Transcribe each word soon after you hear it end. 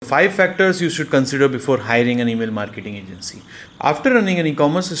5 factors you should consider before hiring an email marketing agency. After running an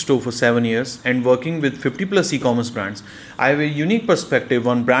e-commerce store for 7 years and working with 50 plus e-commerce brands, I have a unique perspective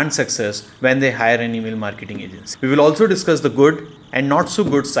on brand success when they hire an email marketing agency. We will also discuss the good and not so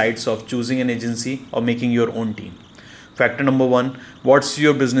good sides of choosing an agency or making your own team. Factor number 1, what's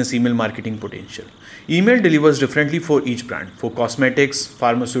your business email marketing potential? Email delivers differently for each brand. For cosmetics,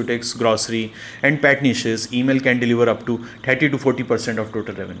 pharmaceutics, grocery, and pet niches, email can deliver up to 30 to 40% of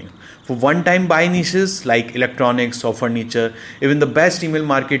total revenue. For one-time buy niches like electronics or furniture, even the best email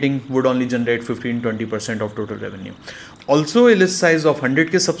marketing would only generate 15-20% of total revenue. Also, a list size of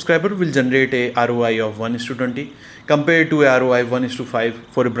 100k subscriber will generate a ROI of 1:20 compared to a ROI 1:5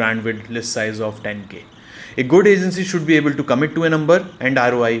 for a brand with list size of 10k. A good agency should be able to commit to a number and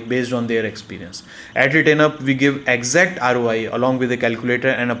ROI based on their experience. At RetainUp, we give exact ROI along with a calculator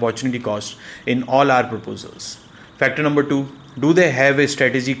and opportunity cost in all our proposals. Factor number 2, do they have a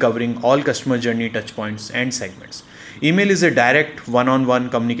strategy covering all customer journey touchpoints and segments? Email is a direct one-on-one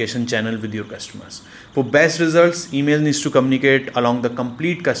communication channel with your customers. For best results, email needs to communicate along the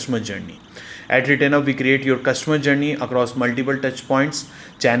complete customer journey. At RetainUp, we create your customer journey across multiple touchpoints,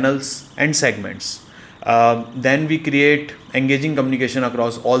 channels, and segments. Then we create engaging communication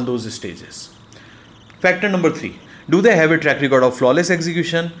across all those stages. Factor number 3, do they have a track record of flawless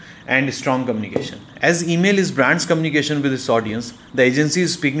execution and strong communication? As email is brand's communication with its audience, the agency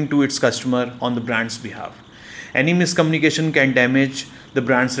is speaking to its customer on the brand's behalf. Any miscommunication can damage the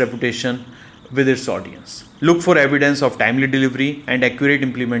brand's reputation with its audience. Look for evidence of timely delivery and accurate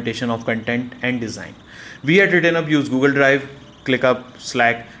implementation of content and design. We at RetainUp use Google Drive, ClickUp,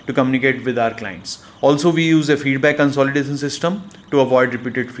 Slack to communicate with our clients. Also, we use a feedback consolidation system to avoid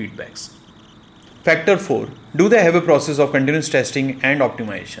repeated feedbacks. Factor 4, do they have a process of continuous testing and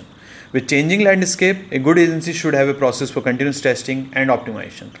optimization? With changing landscape, a good agency should have a process for continuous testing and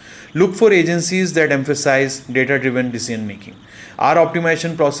optimization. Look for agencies that emphasize data-driven decision making. Our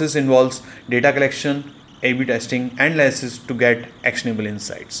optimization process involves data collection, A/B testing, and analysis to get actionable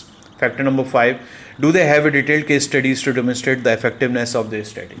insights. Factor number 5, do they have a detailed case studies to demonstrate the effectiveness of their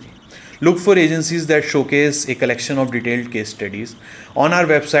strategy? Look for agencies that showcase a collection of detailed case studies. On our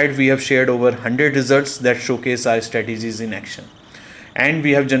website, we have shared over 100 results that showcase our strategies in action. And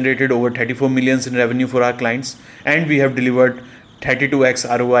we have generated over 34 millions in revenue for our clients, and we have delivered 32x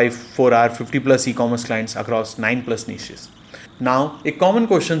ROI for our 50 plus e-commerce clients across 9 plus niches. Now, a common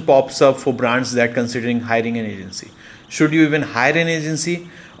question pops up for brands that considering hiring an agency. Should you even hire an agency,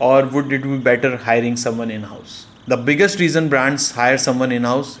 or would it be better hiring someone in-house? The biggest reason brands hire someone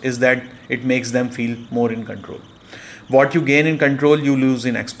in-house is that it makes them feel more in control. What you gain in control, you lose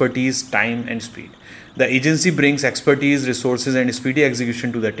in expertise, time, and speed. The agency brings expertise, resources, and speedy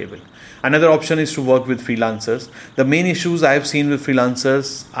execution to the table. Another option is to work with freelancers. The main issues I have seen with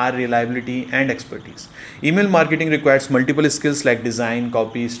freelancers are reliability and expertise. Email marketing requires multiple skills like design,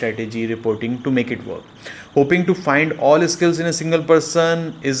 copy, strategy, reporting to make it work. Hoping to find all skills in a single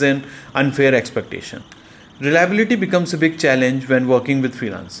person is an unfair expectation. Reliability becomes a big challenge when working with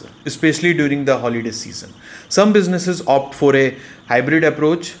freelancers, especially during the holiday season. Some businesses opt for a hybrid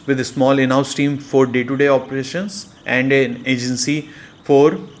approach with a small in-house team for day-to-day operations and an agency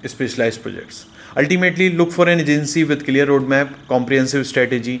for specialized projects. Ultimately, look for an agency with clear roadmap, comprehensive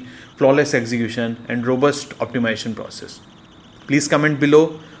strategy, flawless execution, and robust optimization process. Please comment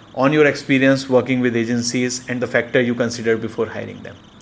below on your experience working with agencies and the factor you consider before hiring them.